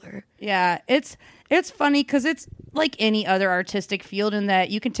similar. Yeah, it's funny because it's like any other artistic field in that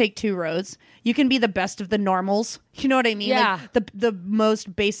you can take two roads. You can be the best of the normals. You know what I mean? Yeah. Like the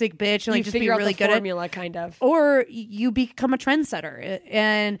most basic bitch and like You just be figure out really the good formula, kind of. or you become a trendsetter,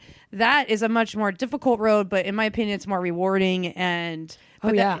 and that is a much more difficult road. But in my opinion, it's more rewarding. And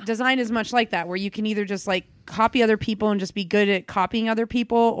design is much like that, where you can either just like copy other people and just be good at copying other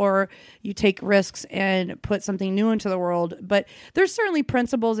people, or you take risks and put something new into the world. But there's certainly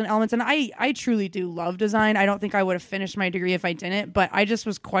principles and elements, and I truly do love design. I don't think I would have finished my degree if I didn't, but I just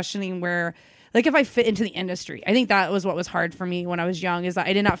was questioning where, like, if I fit into the industry. I think that was what was hard for me when I was young, is that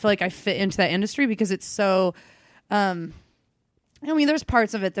I did not feel like I fit into that industry because it's so I mean, there's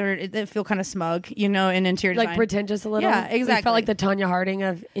parts of it that feel kind of smug, you know, in interior design. Like pretentious a little. Yeah, exactly. You felt like the Tanya Harding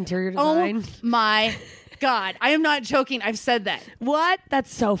of interior design. Oh my God. I am not joking. I've said that. What?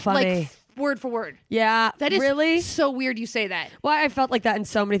 That's so funny. Like, word for word. Yeah. That is really so weird you say that. Well, I felt like that in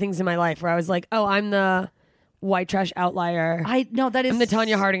so many things in my life where I was like, oh, I'm the white trash outlier. I know that is. I'm the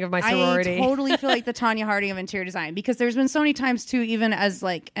Tanya Harding of my sorority. I totally feel like the Tanya Harding of interior design, because there's been so many times too, even as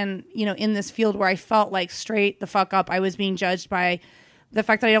like, and you know, in this field where I felt like straight the fuck up, I was being judged by the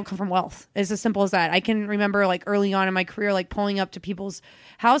fact that I don't come from wealth. It's as simple as that. I can remember like early on in my career, like pulling up to people's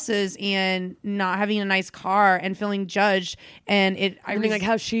houses and not having a nice car and feeling judged. And I mean, like,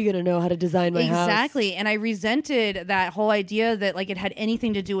 how's she going to know how to design my house? Exactly. And I resented that whole idea that like it had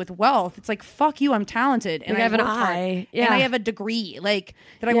anything to do with wealth. It's like, fuck you, I'm talented. And like I have an worked hard. eye. Yeah. And I have a degree like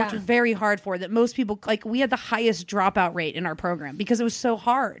that I worked very hard for, that most people, like we had the highest dropout rate in our program because it was so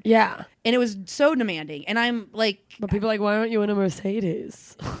hard. Yeah. And it was so demanding. And I'm like... But people are like, why aren't you in a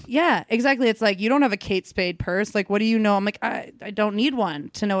Mercedes? Yeah, exactly. It's like, you don't have a Kate Spade purse. Like, what do you know? I'm like, I don't need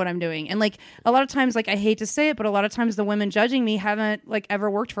one to know what I'm doing. And like, a lot of times, like, I hate to say it, but a lot of times the women judging me haven't like ever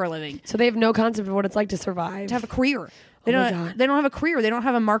worked for a living. So they have no concept of what it's like to survive. To have a career. They don't have a career. They don't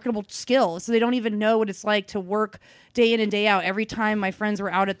have a marketable skill. So they don't even know what it's like to work day in and day out. Every time my friends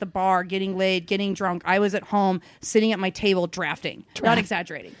were out at the bar, getting laid, getting drunk, I was at home, sitting at my table, drafting. Not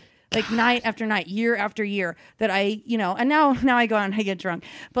exaggerating. Like night after night, year after year, that I, you know, and now I go out and I get drunk.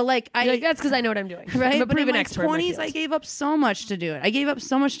 But like, that's because I know what I'm doing. Right? I'm a but in proven my expert. 20s, I gave up so much to do it. I gave up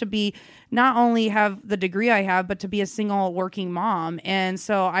so much to be, not only have the degree I have, but to be a single working mom. And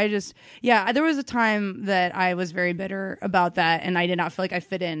so I just, there was a time that I was very bitter about that, and I did not feel like I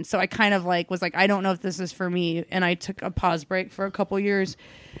fit in. So I kind of like was like, I don't know if this is for me. And I took a pause break for a couple years,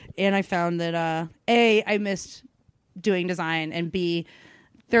 and I found that A, I missed doing design, and B,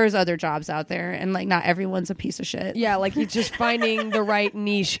 there's other jobs out there, and like not everyone's a piece of shit. Yeah, like you're just finding the right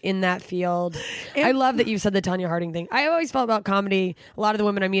niche in that field. I love that you said the Tanya Harding thing. I always felt about comedy, a lot of the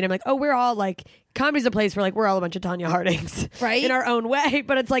women I meet, I'm like, oh, we're all like, comedy's a place where like we're all a bunch of Tanya Hardings, right? In our own way.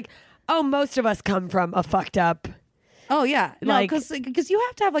 But it's like, oh, most of us come from a fucked up. Oh yeah, no, like, because you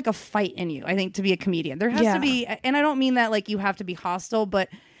have to have like a fight in you, I think, to be a comedian. There has to be, and I don't mean that like you have to be hostile, but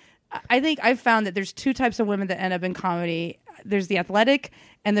I think I've found that there's two types of women that end up in comedy. There's the athletic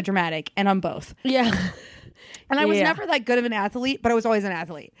and the dramatic, and I'm both. Yeah. And I was never that good of an athlete, but I was always an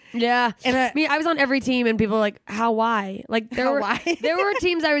athlete. Yeah. And I was on every team, and people were like, why? Like there were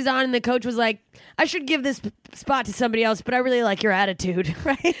teams I was on, and the coach was like, I should give this spot to somebody else, but I really like your attitude.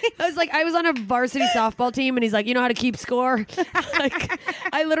 Right. I was on a varsity softball team, and he's like, you know how to keep score? Like,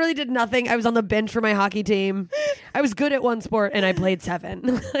 I literally did nothing. I was on the bench for my hockey team. I was good at one sport, and I played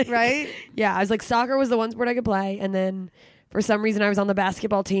 7. Like, right? Yeah. I was like, soccer was the one sport I could play, and then for some reason I was on the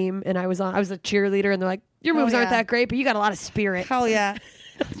basketball team, and I was a cheerleader, and they're like, your moves aren't that great, but you got a lot of spirit. Hell yeah.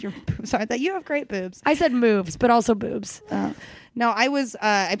 Your boobs aren't that. You have great boobs. I said moves, but also boobs. No, I was,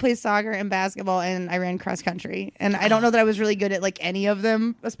 I played soccer and basketball, and I ran cross country. And I don't know that I was really good at like any of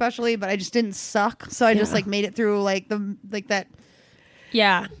them, especially, but I just didn't suck. So I just like made it through that.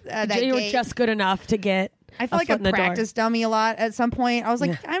 Yeah. You were gate. just good enough to get I felt like a practice dummy a lot at some point. I was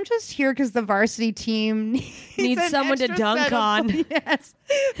like, I'm just here because the varsity team needs someone to dunk on. Yes.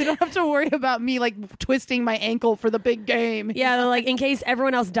 They don't have to worry about me like twisting my ankle for the big game. Yeah, they're like, in case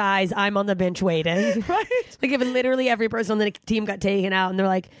everyone else dies, I'm on the bench waiting. Right. Like, if literally every person on the team got taken out, and they're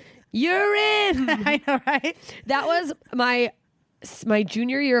like, you're in. I know, right? That was my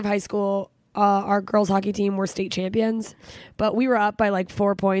junior year of high school. Our girls hockey team were state champions, but we were up by like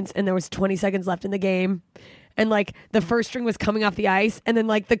 4 points, and there was 20 seconds left in the game. And like the first string was coming off the ice, and then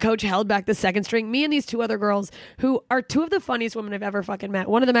like the coach held back the second string. Me and these two other girls, who are two of the funniest women I've ever fucking met.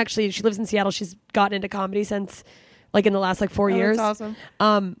 One of them actually, she lives in Seattle. She's gotten into comedy since like in the last like 4 years. That's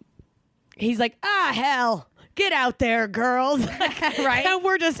awesome. He's like, hell. Get out there, girls. Right. And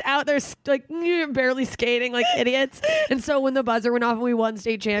we're just out there like barely skating like idiots. And so when the buzzer went off and we won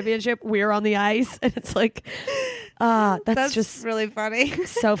state championship, we were on the ice. And it's like, that's just really funny.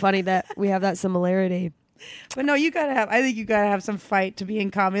 So funny that we have that similarity. But no, I think you gotta have some fight to be in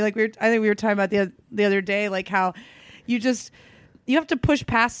comedy. Like I think we were talking about the other day, like how you have to push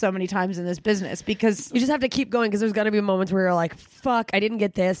past so many times in this business, because you just have to keep going, because there's gonna be moments where you're like, fuck, I didn't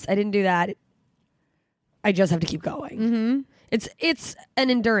get this, I didn't do that. I just have to keep going. Mm-hmm. It's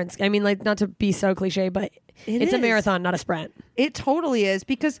an endurance. I mean, like, not to be so cliche, but It's a marathon, not a sprint. It totally is,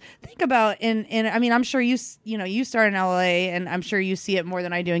 because think about I mean, I'm sure you start in LA, and I'm sure you see it more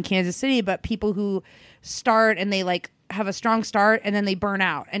than I do in Kansas City, but people who start and they like have a strong start and then they burn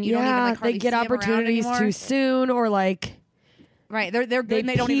out, and you don't even like hardly they get see 'em around opportunities anymore. too soon, or like Right, they're good and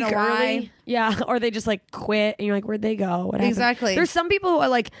they don't even peak know why. early. Yeah, or they just like quit and you're like, where'd they go? What happened? Exactly. There's some people who are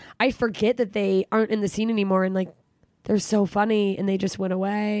like, I forget that they aren't in the scene anymore, and like they're so funny and they just went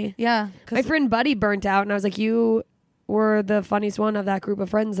away. Yeah, My friend Buddy burnt out, and I was like, you were the funniest one of that group of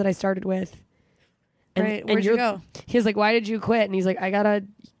friends that I started with. And, right. Where'd you go? He was like, why did you quit? And he's like, I got a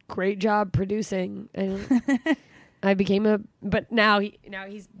great job producing. And I became but now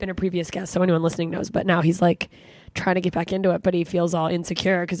he's been a previous guest, so anyone listening knows, but now he's like trying to get back into it, but he feels all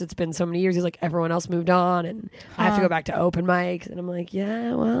insecure because it's been so many years. He's like, everyone else moved on and I have to go back to open mics. And I'm like,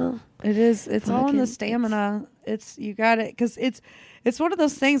 yeah, well, it's all in the stamina. You got it. Cause it's one of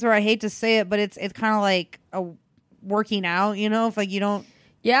those things where I hate to say it, but it's kind of like a working out, if like you don't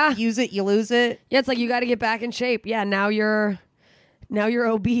use it, you lose it. Yeah. It's like, you got to get back in shape. Yeah. Now you're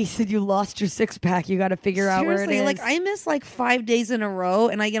obese and you lost your 6-pack. You got to figure out where it is. Like I miss like 5 days in a row,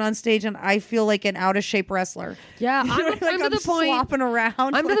 and I get on stage and I feel like an out of shape wrestler. Yeah, I'm to the point. Slopping around.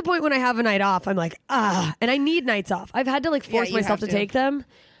 I'm to the point when I have a night off, I'm like, and I need nights off. I've had to like force myself to take them,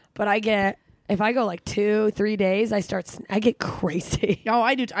 but if I go like 2-3 days, I get crazy. Oh,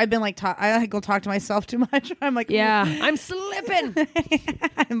 I do. I've been like, I go talk to myself too much. I'm like, yeah, I'm slipping.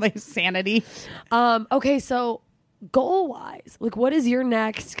 I'm like sanity. Okay, so goal wise, like what is your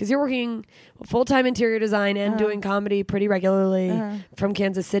next, because you're working full-time interior design and doing comedy pretty regularly from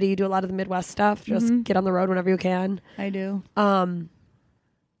Kansas City. You do a lot of the Midwest stuff. Just get on the road whenever you can. I do.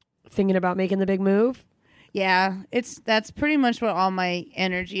 Thinking about making the big move. Yeah, that's pretty much what all my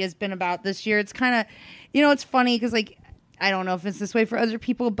energy has been about this year. It's kind of, it's funny because like, I don't know if it's this way for other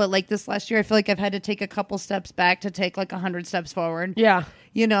people, but like this last year, I feel like I've had to take a couple steps back to take like 100 steps forward. Yeah.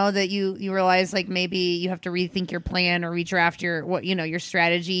 That you realize like maybe you have to rethink your plan or redraft your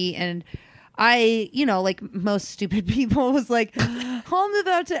strategy. And I, like most stupid people, was like, I'll move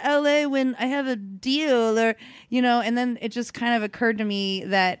out to LA when I have a deal, or, and then it just kind of occurred to me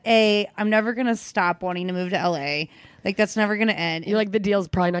that I'm never going to stop wanting to move to LA. Like that's never going to end. You're like, the deal's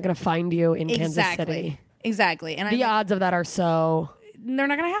probably not going to find you in Kansas City. Exactly. And the odds of that are they're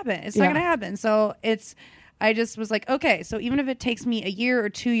not going to happen. It's not going to happen. So I just was like, okay, so even if it takes me a year or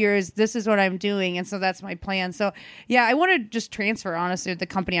 2 years, this is what I'm doing. And so that's my plan. So yeah, I want to just transfer, honestly, to the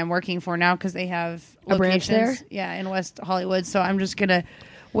company I'm working for now, because they have a branch there. Yeah, in West Hollywood. So I'm just going to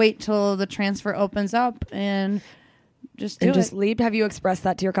wait till the transfer opens up and just leave. Have you expressed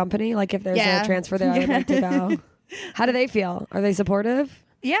that to your company? Like if there's a transfer there, I would like to go. How do they feel? Are they supportive?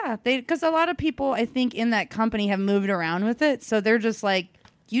 Yeah, because a lot of people, I think, in that company have moved around with it. So they're just like,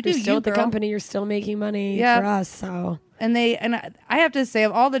 you're still at the company, you're still making money for us. So I have to say,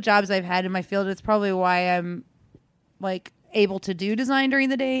 of all the jobs I've had in my field, it's probably why I'm like able to do design during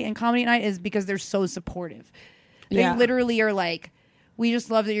the day and comedy at night, is because they're so supportive. They literally are like, we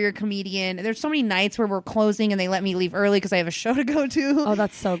just love that you're a comedian. There's so many nights where we're closing and they let me leave early because I have a show to go to. Oh,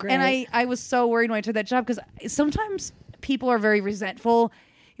 that's so great. And I was so worried when I took that job, because sometimes people are very resentful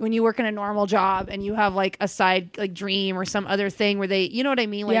when you work in a normal job and you have like a side like dream or some other thing where they, you know what I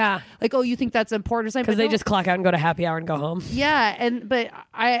mean? Like, like, oh, you think that's important? Because they just clock out and go to happy hour and go home. Yeah. But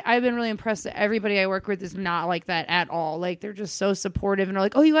I've been really impressed that everybody I work with is not like that at all. Like they're just so supportive and they're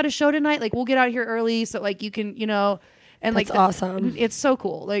like, oh, you got a show tonight? Like we'll get out here early so like you can, and that's like awesome. It's so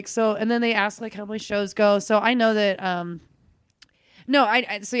cool. Like, so, and then they ask like how my shows go. So I know that, I'm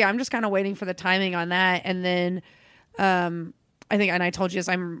just kind of waiting for the timing on that. And then, I think, and I told you this,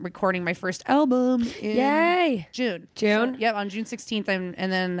 I'm recording my first album in June. June? So, on June 16th. And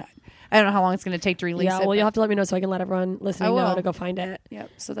then I don't know how long it's going to take to release it. Yeah, well, you'll have to let me know so I can let everyone listening know to go find it. Yep.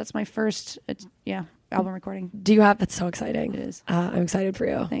 So that's my first, album recording. That's so exciting. It is. I'm excited for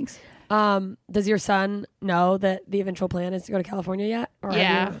you. Thanks. Does your son know that the eventual plan is to go to California yet? Or you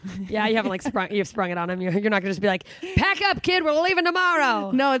haven't like you've sprung it on him. You're not going to just be like, pack up, kid, we're leaving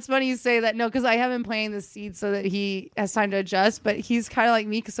tomorrow. No, it's funny you say that. No, because I have been planting the seed so that he has time to adjust. But he's kind of like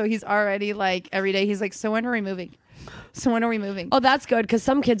me, so he's already like every day. He's like, so when are we moving? So when are we moving? Oh, that's good, because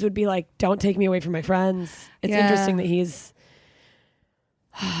some kids would be like, don't take me away from my friends. It's interesting that he's.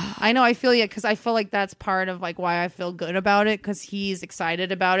 I know, I feel you, because I feel like that's part of like why I feel good about it, because he's excited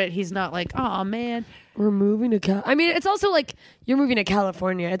about it. He's not like, oh man, we're moving to I mean, it's also like you're moving to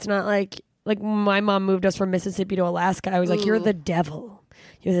California. It's not like my mom moved us from Mississippi to Alaska. I was like, you're the devil.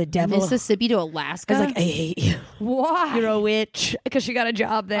 You're the devil. Mississippi to Alaska? I was like, I hate you. Why? You're a witch. Because she got a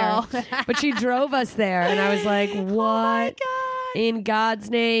job there. Oh. But she drove us there. And I was like, what? Oh my In God's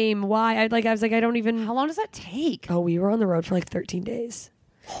name, why? I was like, I don't even. How long does that take? Oh, we were on the road for like 13 days.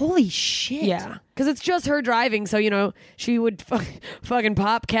 Holy shit. Yeah, because it's just her driving, so she would fucking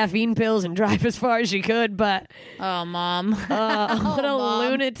pop caffeine pills and drive as far as she could. But Oh, Mom. what a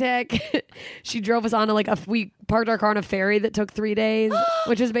lunatic! She drove us on to we parked our car on a ferry that took 3 days,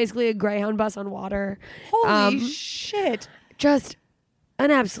 which is basically a Greyhound bus on water. Holy shit. Just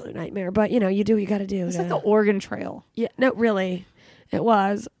an absolute nightmare. But you do what you got to do. It's like the Oregon Trail. Yeah, no, really, it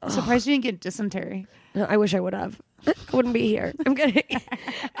was. I'm surprised you didn't get dysentery. I wish I would have. I wouldn't be here. I'm kidding.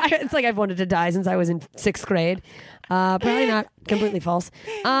 It's like I've wanted to die since I was in 6th grade. Probably not completely false.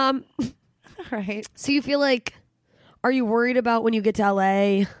 Right. So you feel like, are you worried about when you get to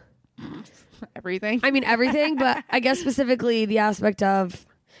LA? Everything. I mean, everything, but I guess specifically the aspect of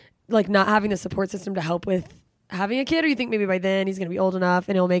not having the support system to help with having a kid, or you think maybe by then he's going to be old enough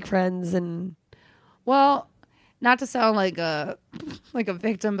and he'll make friends and... Well, not to sound like a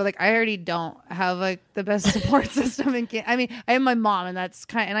victim, but I already don't have the best support system. I mean, I have my mom, and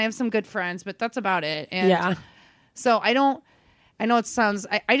and I have some good friends, but that's about it. And yeah. So I know it sounds.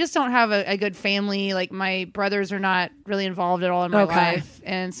 I just don't have a good family. My brothers are not really involved at all in my life,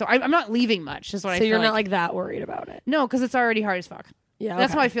 and so I'm not leaving much. Is what I feel. So you're not that worried about it. No, because it's already hard as fuck. Yeah,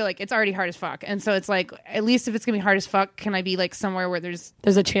 that's how I feel. It's already hard as fuck, and so it's at least if it's gonna be hard as fuck, can I be somewhere where there's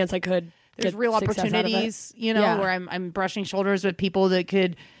a chance I could. There's real opportunities, where I'm brushing shoulders with people that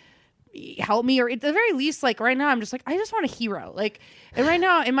could help me, or at the very least, right now, I'm just I just want a hero. And right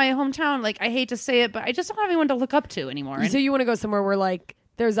now in my hometown, I hate to say it, but I just don't have anyone to look up to anymore. So you want to go somewhere where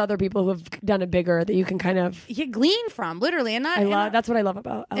there's other people who have done it bigger that you can kind of glean from, literally, and that's what I love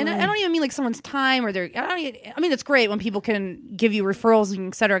about LA. And I don't even mean someone's time or I mean, it's great when people can give you referrals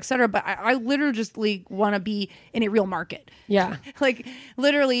and et cetera, but I literally just want to be in a real market. Yeah.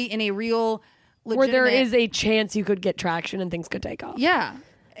 Literally in a real where there is a chance you could get traction and things could take off. Yeah,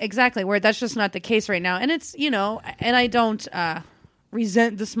 exactly. Where that's just not the case right now. And it's, and I don't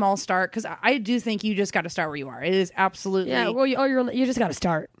resent the small start, because I do think you just got to start where you are. It is absolutely. Yeah, well, you just got to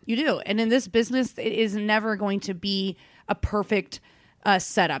start. You do. And in this business, it is never going to be a perfect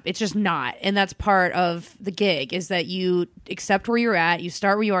setup. It's just not. And that's part of the gig, is that you accept where you're at, you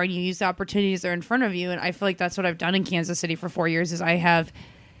start where you are, and you use the opportunities that are in front of you. And I feel like that's what I've done in Kansas City for 4 years, is I have,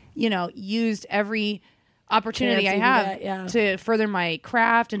 used every opportunity I have to further my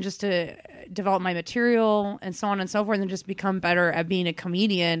craft and just to develop my material and so on and so forth, and just become better at being a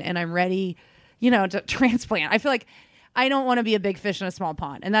comedian. And I'm ready, to transplant. I feel like I don't want to be a big fish in a small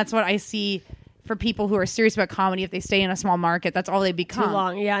pond. And that's what I see for people who are serious about comedy. If they stay in a small market, that's all they become. Too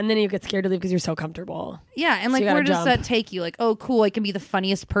long. Yeah. And then you get scared to leave because you're so comfortable. Yeah. And so where does that take you? Oh, cool, I can be the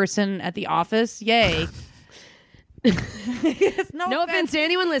funniest person at the office. Yay. No offense to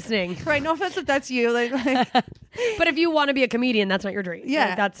anyone listening. Right, no offense if that's you. But if you want to be a comedian, that's not your dream.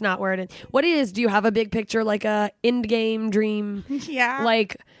 Yeah. That's not where it is. What is, do you have a big picture, a end game dream? Yeah.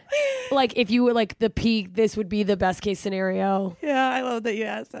 If you were the peak, this would be the best case scenario. Yeah, I love that you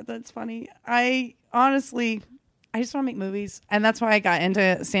asked that. That's funny. I honestly, I just want to make movies. And that's why I got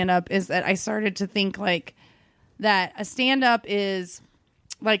into stand-up, is that I started to think that a stand-up is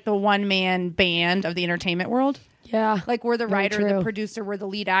the one-man band of the entertainment world. Yeah. We're the Very writer, true. the producer, we're the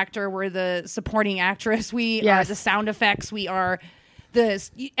lead actor, we're the supporting actress, we Yes. are the sound effects, we are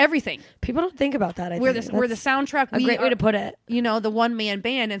everything. People don't think about that. We're the soundtrack. A great way to put it. The one-man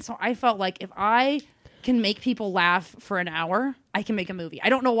band. And so I felt like if I can make people laugh for an hour, I can make a movie. I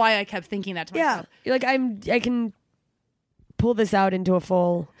don't know why I kept thinking that to myself. Yeah. I can pull this out into a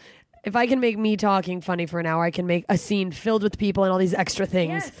full... If I can make me talking funny for an hour, I can make a scene filled with people and all these extra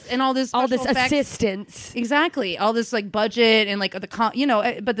things. Yes. And all this assistance. Exactly. All this budget and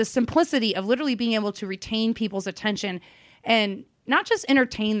but the simplicity of literally being able to retain people's attention and not just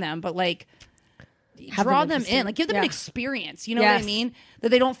entertain them, but draw them in, give them an experience. You know what I mean? That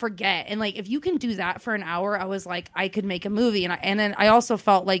they don't forget. And if you can do that for an hour, I was I could make a movie. And then I also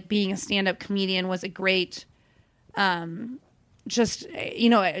felt like being a stand-up comedian was a great, a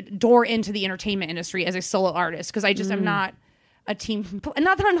door into the entertainment industry as a solo artist, because I just am not a team.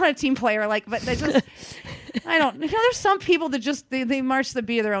 Not that I'm not a team player, but they just I don't. There's some people that just they march to the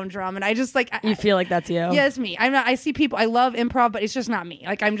beat of their own drum, and I just You feel like that's you? Yeah, it's me. I'm not. I see people. I love improv, but it's just not me.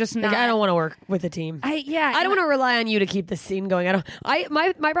 I'm just not. I don't want to work with a team. I don't want to rely on you to keep the scene going.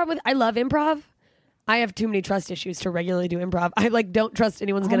 My problem with I love improv. I have too many trust issues to regularly do improv. I don't trust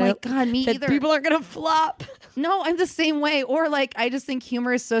anyone's gonna. Oh my God, me that either. People aren't gonna flop. No, I'm the same way. Or I just think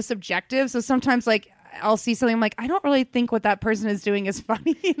humor is so subjective. So sometimes I'll see something. I'm like, I don't really think what that person is doing is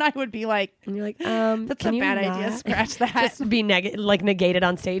funny, and I would be like, And you're like, that's can a you bad not? idea. Scratch that. Just be negated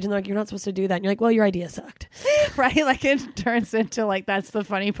on stage, and they're like, you're not supposed to do that. And you're like, well, your idea sucked. Right? Like it turns into like that's the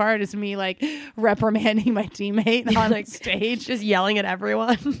funny part is me like reprimanding my teammate on like stage. just yelling at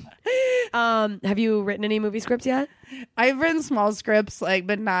everyone. Have you written any movie scripts yet? I've written small scripts, like,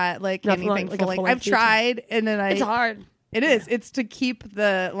 but not like Nothing anything like a full. full-length I've tried, and then It's hard. It is. It's to keep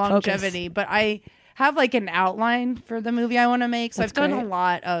the longevity, but I have like an outline for the movie I want to make. So That's I've done great. a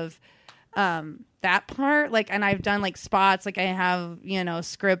lot of that part. Like, and I've done like spots. Like I have,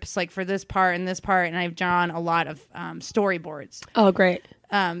 scripts like for this part and this part, and I've drawn a lot of storyboards. Oh, great.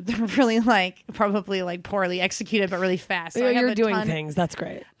 They're really like probably like poorly executed, but really fast. So I have You're a doing ton- things. That's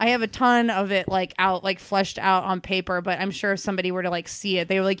great. I have a ton of it like out, like fleshed out on paper, but I'm sure if somebody were to like see it,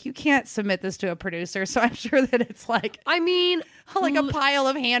 they were like, you can't submit this to a producer. So I'm sure that it's like, I mean, like a pile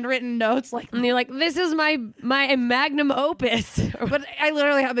of handwritten notes. Like, and you're like, this is my magnum opus. but I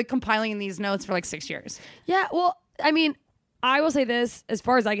literally have been compiling these notes for like 6 years. Yeah, well, I mean, I will say this, as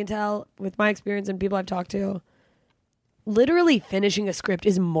far as I can tell, with my experience and people I've talked to, literally finishing a script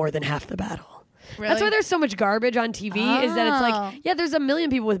is more than half the battle. Really? That's why there's so much garbage on TV, is that it's Oh. like, yeah, there's a million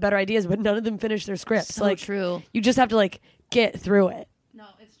people with better ideas, but none of them finish their scripts. So like, true. You just have to like get through it. No,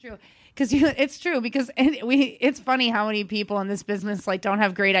 it's true. It's true because it's funny how many people in this business like don't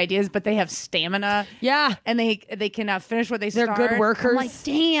have great ideas, but they have stamina. Yeah. And they can finish what they They're start. good workers. I'm like,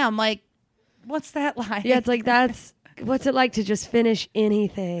 damn, like, what's that like? Yeah, it's like, what's it like to just finish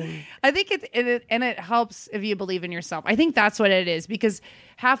anything? I think it helps if you believe in yourself. I think that's what it is, because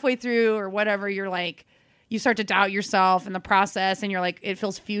halfway through or whatever, you're like, you start to doubt yourself in the process, and you're like, it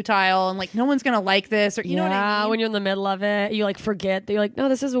feels futile, and like no one's gonna like this, or you know what I mean? When you're in the middle of it, you like forget that you're like, no,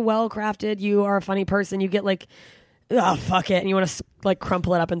 this is well crafted. You are a funny person. You get like, oh, fuck it, and you want to like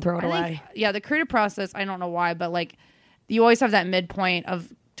crumple it up and throw it away. The creative process, I don't know why, but like you always have that midpoint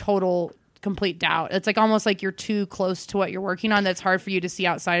of total complete doubt. It's like almost like you're too close to what you're working on. That's hard for you to see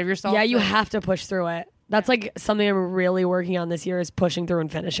outside of yourself. Yeah, you have to push through it. That's like something I'm really working on this year, is pushing through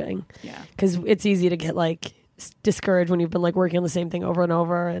and finishing. Yeah. Because it's easy to get like discouraged when you've been like working on the same thing over and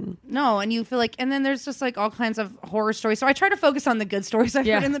over. And No, and you feel like, and then there's just like all kinds of horror stories. So I try to focus on the good stories I've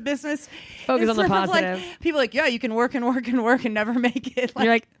heard in the business. Focus on the Instead of, positive. Like, people are like, yeah, you can work and work and work and never make it. you're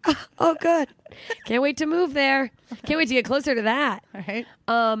like, oh, good. Can't wait to move there. Can't wait to get closer to that. right?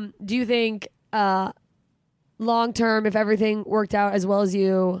 Do you think long term, if everything worked out as well as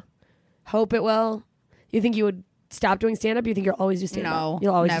you hope it will, you think you would stop doing stand up? You think you'll always do stand up? No,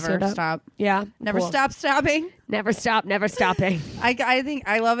 You'll always do never stand-up? stop. Yeah. Never Cool. stop stopping. Never stop. Never stopping. I think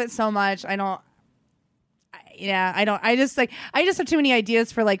I love it so much. I just have too many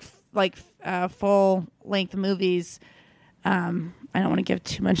ideas for like full length movies. I don't want to give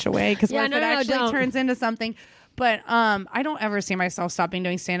too much away because what if it actually turns into something. But I don't ever see myself stopping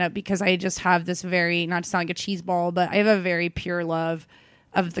doing stand up, because I just have this very, not to sound like a cheese ball, but I have a very pure love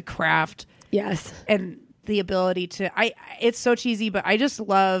of the craft. Yes. And the ability to, it's so cheesy, but I just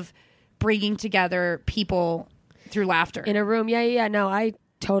love bringing together people through laughter. In a room. Yeah. No, I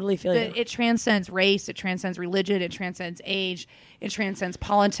totally feel you. It transcends race, it transcends religion, it transcends age, it transcends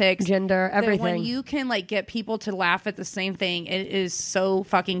politics, Gender, That everything. When you can like get people to laugh at the same thing, it is so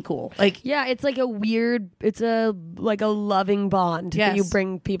fucking cool. Like, Yeah, it's like it's a loving bond that you Yes.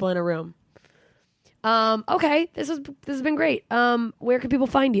 bring people in a room. Okay, this has been great. Where can people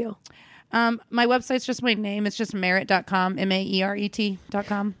find you? my website's just my name. It's just Maeret.com,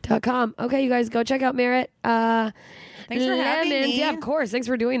 Maeret.com. .com. Okay, you guys go check out Maeret. Thanks for having me. Yeah, of course. Thanks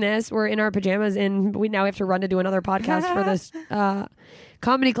for doing this. We're in our pajamas, and we have to run to do another podcast for this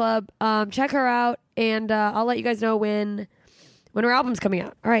comedy club. Check her out, and I'll let you guys know when her album's coming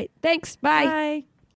out. All right. Thanks. Bye. Bye.